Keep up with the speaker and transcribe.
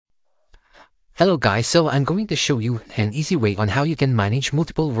Hello guys, so I'm going to show you an easy way on how you can manage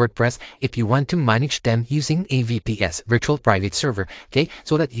multiple WordPress if you want to manage them using a VPS, virtual private server, okay?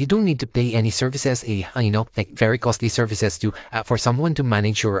 So that you don't need to pay any services, like very costly services to for someone to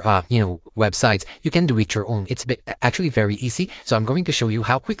manage your websites. You can do it your own. It's actually very easy. So I'm going to show you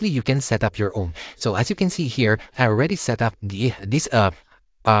how quickly you can set up your own. So as you can see here, I already set up this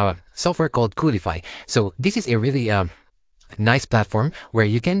software called Coolify. So this is a really nice platform where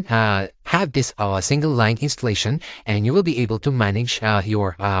you can have this single line installation, and you will be able to manage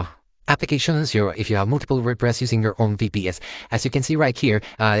your applications, if you have multiple WordPress using your own VPS. As you can see right here,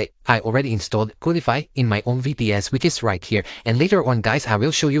 I already installed Coolify in my own VPS, which is right here. And later on, guys, I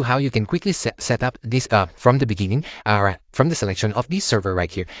will show you how you can quickly set up this from the beginning, from the selection of this server right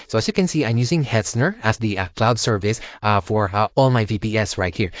here. So as you can see, I'm using Hetzner as the cloud service for all my VPS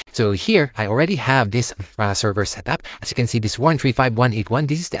right here. So here, I already have this server set up. As you can see, this 135.181,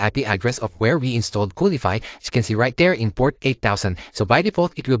 this is the IP address of where we installed Coolify. As you can see right there in port 8000. So by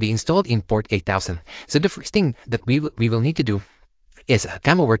default, it will be installed in port 8000. So the first thing that we will need to do is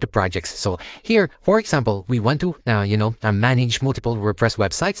come over to projects. So here, for example, we want to manage multiple WordPress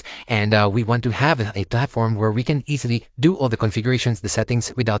websites, and we want to have a platform where we can easily do all the configurations, the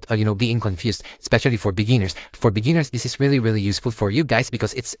settings without being confused, especially for beginners. For beginners, this is really useful for you guys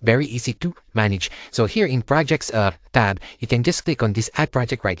because it's very easy to manage. So here in projects tab, you can just click on this add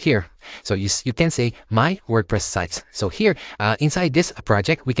project right here. So you can say my WordPress sites. So here inside this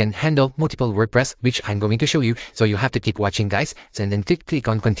project, we can handle multiple WordPress, which I'm going to show you. So you have to keep watching, guys. And then click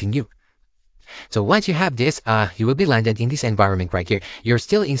on continue. So once you have this, you will be landed in this environment right here. You're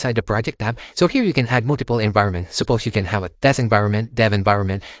still inside the project tab. So here you can add multiple environments. Suppose you can have a test environment, dev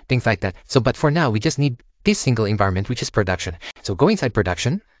environment, things like that. So but for now, we just need this single environment, which is production. So go inside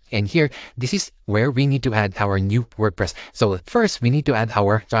production. And here, this is where we need to add our new WordPress. So first, we need to add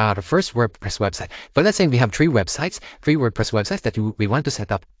our first WordPress website. But let's say we have three WordPress websites that we want to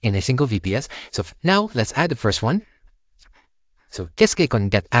set up in a single VPS. So now let's add the first one. So just click on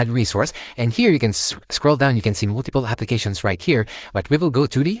get add resource, and here you can scroll down. You can see multiple applications right here, but we will go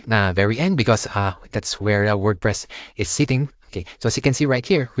to the very end because that's where WordPress is sitting. Okay, so as you can see right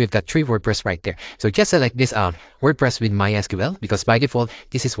here, we've got three WordPress right there. So just select this WordPress with MySQL because by default,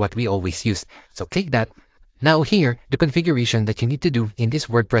 this is what we always use. So click that. Now here, the configuration that you need to do in this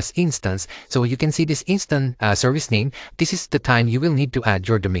WordPress instance. So you can see this instance service name. This is the time you will need to add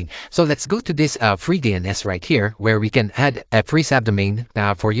your domain. So let's go to this free DNS right here, where we can add a free subdomain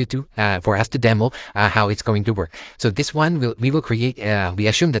for us to demo how it's going to work. So this one we will create. We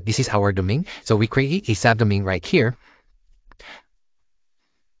assume that this is our domain. So we create a subdomain right here.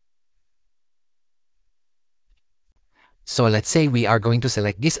 So let's say we are going to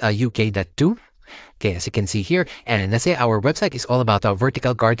select this UK.2. Okay, as you can see here, and let's say our website is all about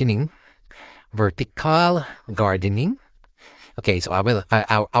vertical gardening. Okay, so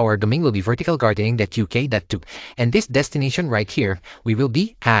our domain will be verticalgardening.uk.2. And this destination right here, we will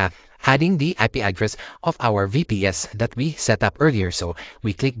be adding the IP address of our VPS that we set up earlier. So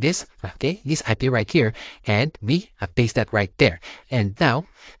we click this, okay, this IP right here, and we paste that right there. And now,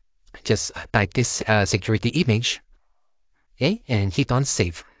 just type this security image, okay, and hit on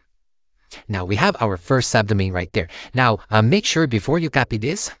save. Now we have our first subdomain right there. Now make sure before you copy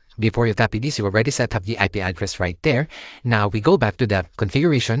this, you already set up the IP address right there. Now we go back to the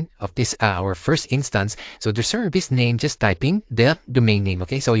configuration of this our first instance. So the service name, just typing the domain name.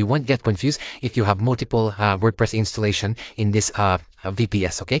 Okay, so you won't get confused if you have multiple WordPress installation in this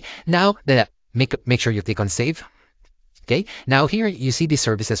VPS. Okay, now make sure you click on save. Okay, now here you see the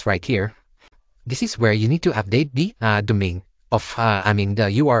services right here. This is where you need to update the domain of the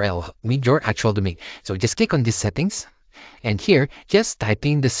URL with your actual domain. So just click on these settings, and here just type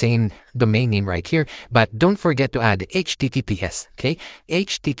in the same domain name right here, but don't forget to add HTTPS. Okay,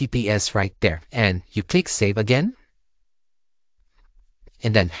 HTTPS right there, and you click save again.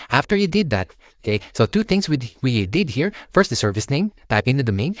 And then after you did that, okay, so two things we did here. First, the service name, type in the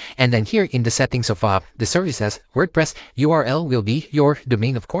domain, and then here in the settings of the services, WordPress URL will be your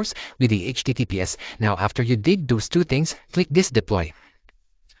domain, of course, with the HTTPS. Now, after you did those two things, click this deploy.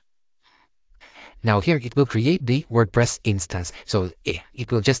 Now here it will create the WordPress instance. So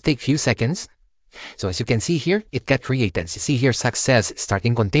it will just take few seconds. So as you can see here, it got created. So see here, success,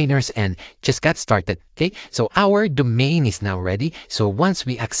 starting containers, and just got started. Okay, so our domain is now ready. So once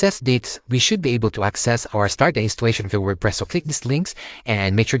we access this, we should be able to access or start the installation of your WordPress. So click these links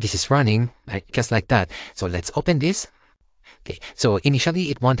and make sure this is running, just like that. So let's open this. Okay, so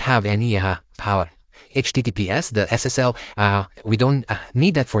initially it won't have any power. HTTPS, the SSL. We don't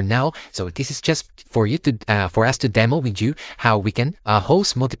need that for now. So this is just for you to for us to demo with you how we can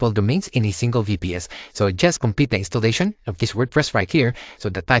host multiple domains in a single VPS. So just complete the installation of this WordPress right here. So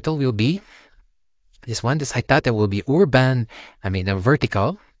the title will be this one. The site title will be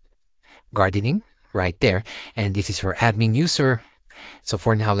vertical gardening right there. And this is for admin user. So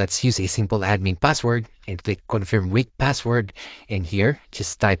for now, let's use a simple admin password and click confirm weak password. And here,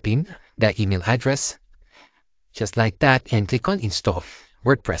 just type in the email address, just like that, and click on install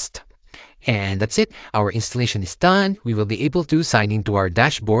WordPress. And that's it. Our installation is done. We will be able to sign into our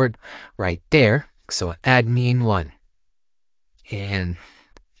dashboard right there. So admin1. And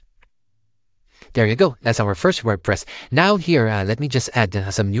there you go. That's our first WordPress. Now here, let me just add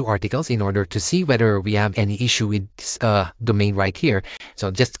some new articles in order to see whether we have any issue with this domain right here.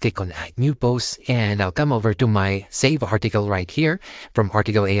 So just click on add new post, and I'll come over to my save article right here from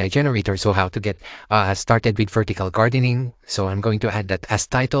Article AI Generator. So how to get started with vertical gardening. So I'm going to add that as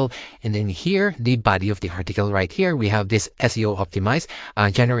title. And then here, the body of the article right here, we have this SEO optimized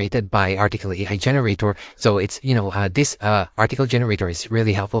generated by Article AI Generator. So it's, this article generator is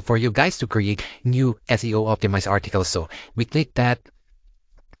really helpful for you guys to create new SEO optimized articles. So we click that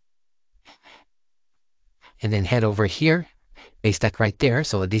and then head over here, paste that right there.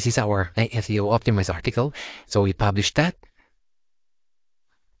 So this is our SEO optimized article. So we publish that.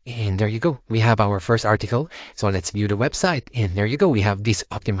 And there you go. We have our first article. So let's view the website. And there you go. We have this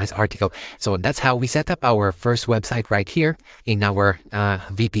optimized article. So that's how we set up our first website right here in our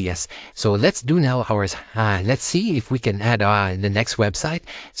VPS. So let's do now ours. Let's see if we can add the next website.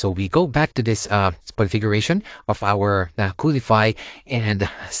 So we go back to this configuration of our Coolify. And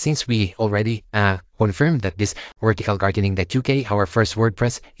since we already confirmed that this vertical gardening.uk, our first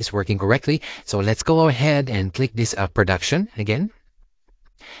WordPress, is working correctly. So let's go ahead and click this production again.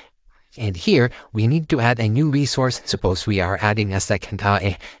 And here, we need to add a new resource. Suppose we are adding a second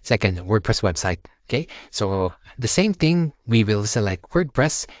WordPress website. Okay, so the same thing, we will select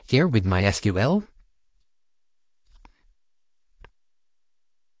WordPress here with MySQL.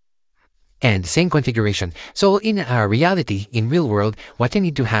 And same configuration. So in reality, in real world, what you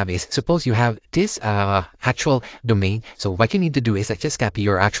need to have is, suppose you have this actual domain. So what you need to do is just copy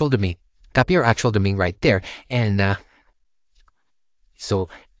your actual domain. Copy your actual domain right there. And so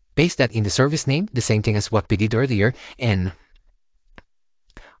paste that in the service name, the same thing as what we did earlier, and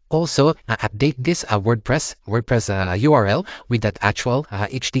also update this WordPress URL with that actual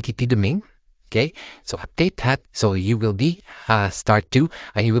HTTP domain. Okay, so update that so you will be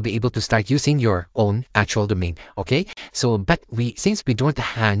you will be able to start using your own actual domain. Okay, so but since we don't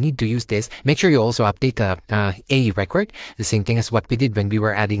need to use this, make sure you also update a record, the same thing as what we did when we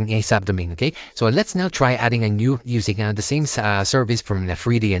were adding a subdomain. Okay, so let's now try adding a new using the same service from the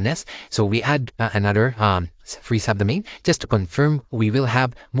free DNS. So we add another free subdomain just to confirm we will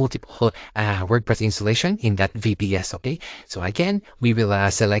have multiple WordPress installation in that VPS. Okay, so again we will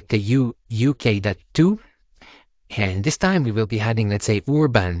select the UK.2, and this time we will be adding, let's say,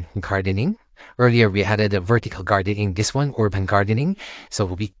 urban gardening. Earlier we added a vertical gardening, this one urban gardening. So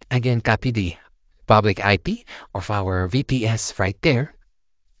we again copy the public IP of our VPS right there.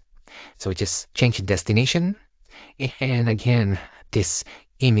 So just change the destination, and again this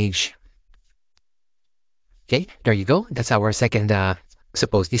image. Okay, there you go. That's our second,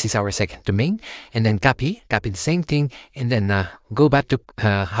 suppose this is our second domain, and then copy the same thing, and then go back to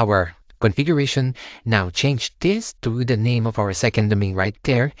our configuration. Now change this to the name of our second domain right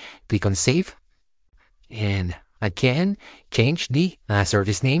there. Click on save, and again change the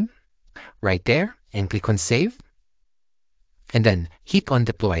service name right there, and click on save, and then hit on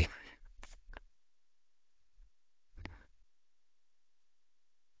deploy.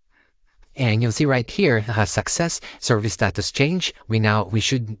 And you'll see right here, success, service status change. We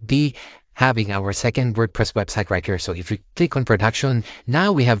should be having our second WordPress website right here. So if you click on production,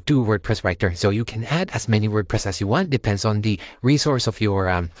 now we have 2 WordPress right there. So you can add as many WordPress as you want, depends on the resource of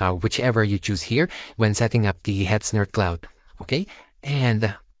your, whichever you choose here when setting up the Hetzner cloud. Okay,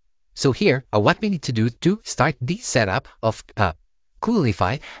 and so here, what we need to do to start the setup of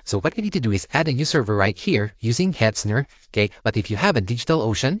Coolify. So what we need to do is add a new server right here using Hetzner. Okay, but if you have a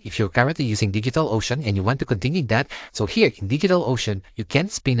DigitalOcean, if you're currently using DigitalOcean and you want to continue that, so here in DigitalOcean, you can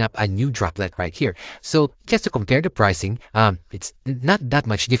spin up a new droplet right here. So just to compare the pricing, it's not that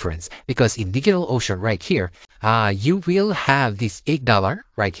much difference, because in DigitalOcean right here, you will have this $8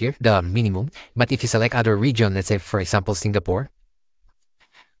 right here, the minimum. But if you select other region, let's say for example Singapore,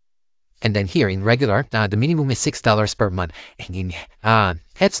 and then here in regular, the minimum is $6 per month. And in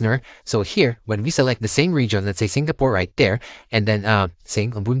Hetzner, so here, when we select the same region, let's say Singapore right there, and then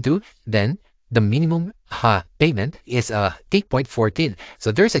saying Ubuntu, then the minimum payment is 8.14.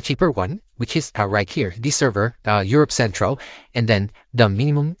 So there's a cheaper one, which is right here, this server, Europe Central, and then the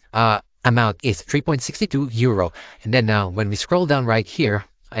minimum amount is 3.62 euro. And then when we scroll down right here,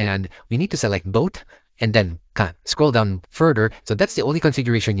 and we need to select both, and then scroll down further. So that's the only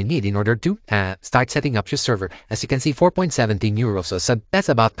configuration you need in order to start setting up your server. As you can see, 4.17 euros. So that's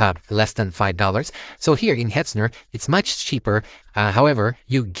about less than $5. So here in Hetzner, it's much cheaper. However,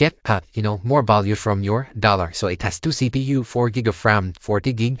 you get more value from your dollar. So it has 2 CPU, 4 gig of RAM,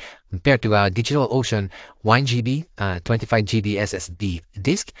 40 gig, compared to DigitalOcean 1 GB, 25 GB SSD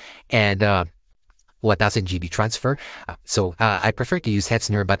disk, and 1000 GB transfer. So I prefer to use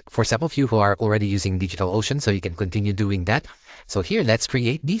Hetzner, but for some of you who are already using DigitalOcean, so you can continue doing that. So here, let's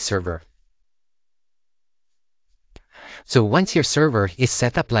create the server. So once your server is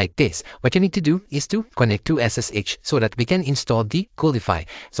set up like this, what you need to do is to connect to SSH so that we can install the Coolify.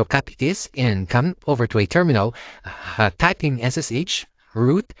 So copy this and come over to a terminal, type in SSH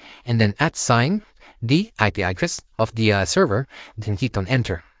root, and then @ the IP address of the server, then hit on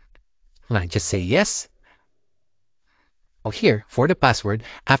enter. Just say yes. Here, for the password,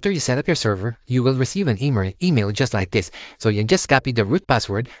 after you set up your server, you will receive an email just like this. So you just copy the root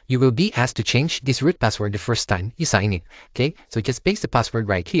password. You will be asked to change this root password the first time you sign in. Okay, so just paste the password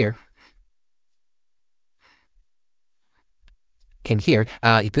right here. And here,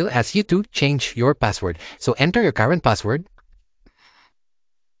 it will ask you to change your password. So enter your current password.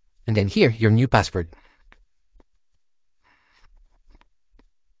 And then here, your new password.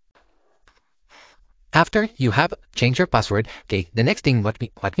 After you have changed your password, okay, the next thing what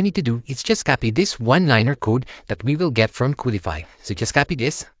we need to do is just copy this one-liner code that we will get from Coolify. So just copy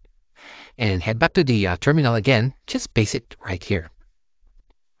this and head back to the terminal again. Just paste it right here.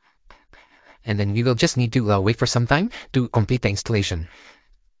 And then we will just need to wait for some time to complete the installation.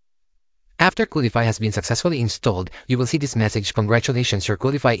 After Coolify has been successfully installed, you will see this message, "Congratulations, your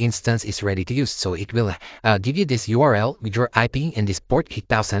Coolify instance is ready to use." So it will give you this URL with your IP and this port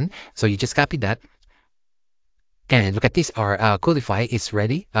 8000. So you just copy that. And look at this, our Coolify is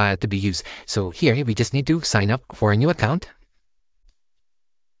ready to be used. So here, we just need to sign up for a new account.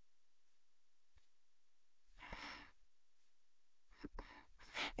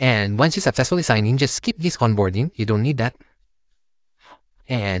 And once you successfully sign in, just skip this onboarding. You don't need that.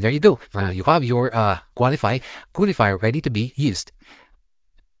 And there you go. You have your Coolify ready to be used.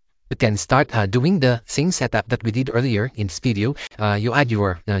 You can start doing the same setup that we did earlier in this video. You add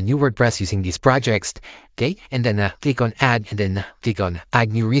your new WordPress using these projects, okay? And then click on add, and then click on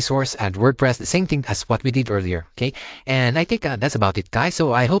add new resource, add WordPress, the same thing as what we did earlier, okay? And I think that's about it, guys.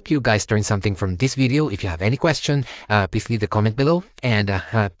 So I hope you guys learned something from this video. If you have any question, please leave the comment below. And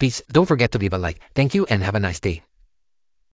please don't forget to leave a like. Thank you and have a nice day.